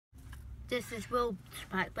this is Will's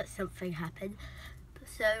pack, but something happened.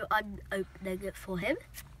 So I'm opening it for him.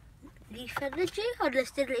 Leaf Energy,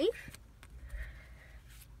 unlisted leaf.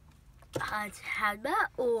 And Hammer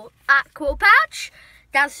or Aqua Patch.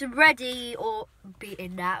 That's ready or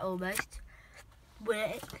beating that almost.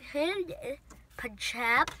 We're in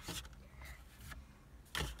Punjab.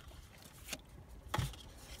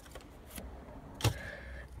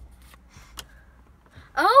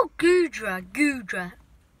 Oh, Gudra.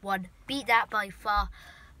 One. Beat that by far.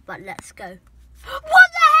 But let's go. What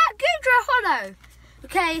the heck? Gudra Hollow.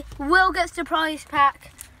 Okay, Will gets the prize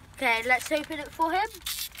pack. Okay, let's open it for him.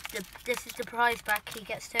 This is the prize pack he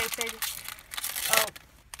gets to open. Oh,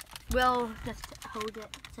 Will just hold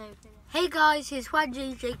it to open it. Hey guys, here's one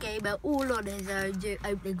JJ Gamer all on his own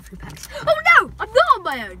opening 3 packs. Oh no, I'm not on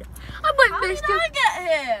my own. I might miss you. How did I get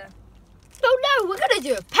here? Oh no, we're going to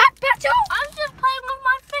do a pack battle. I'm just playing with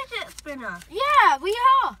my fidget spinner. Yeah, we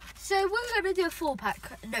are. So we're going to do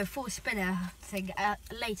a 4 spinner thing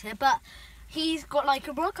later. But he's got like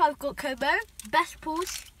a rock, I've got Como. Best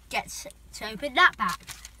pulls gets to open that pack.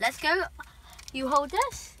 Let's go. You hold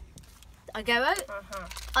this. I go out.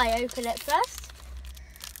 I open it first.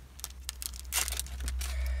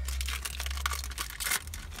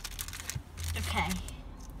 Okay.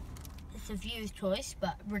 It's a viewer's choice,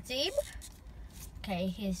 but redeem. Okay,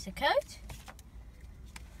 here's the code.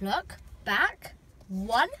 Look, back.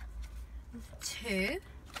 1, 2,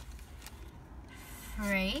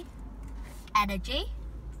 3. Energy,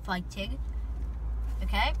 fighting.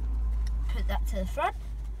 Okay, put that to the front.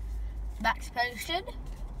 Max Potion.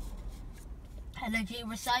 Energy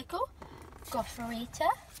Recycle. Gotharita.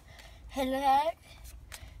 Hilaric.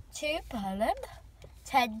 2 Pollen.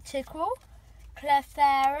 Tentacle.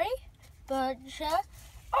 Clefairy. Buncher.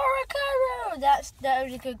 Oricaro. That's the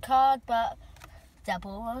only good card, but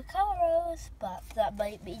double Oricaros. But that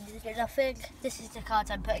might mean nothing. This is the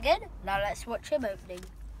card I'm putting in. Now let's watch him opening.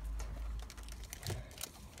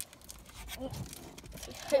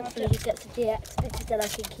 Hopefully he gets a GX because then I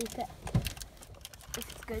can keep it. This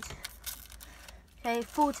is good. Okay,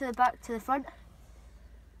 4 to the back to the front.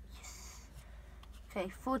 Yes. Okay,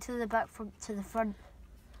 4 to the back to the front.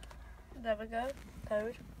 There we go.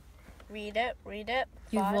 Code. Read it.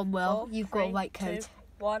 You've 5, won well. 4, You've 3, got a right code. 2,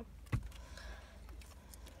 1.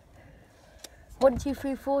 1, 2,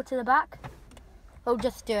 3, 4 to the back. Oh,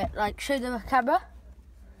 just do it. Like, show them a camera.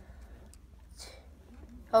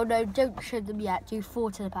 Oh no, don't show them yet. Do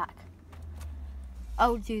 4 to the back.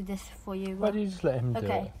 I'll do this for you. Why don't you just let him do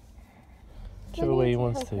Okay. it? Whichever way he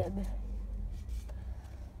wants to. Him.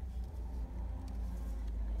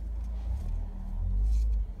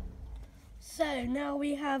 So now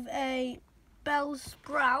we have a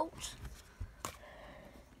Bellsprout,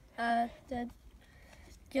 the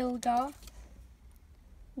Gildar,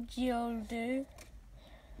 Geodude,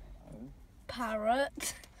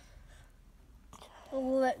 Parrot,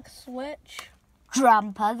 Lick Switch,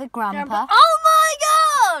 Grandpa, the grandpa. Oh my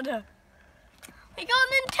god! We got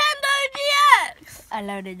Nintendo GX! A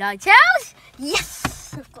load of Ninetales.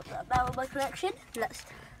 Yes! I've got that now in my collection. Let's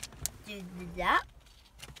do that.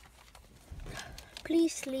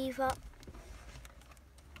 Please sleeve up.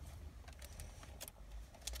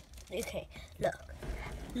 Okay,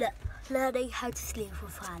 look. Learning how to sleeve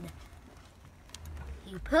with fun.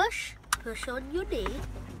 You push on your knee,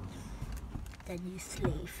 then you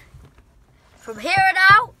sleeve. From here and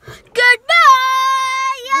out, goodbye!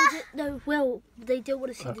 No, Will, they don't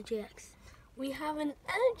want to see the GX. We have an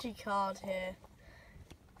energy card here.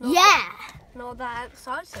 Not that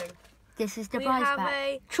exciting. This is the We prize have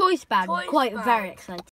bag. a Choice bag, choice quite bag. very exciting.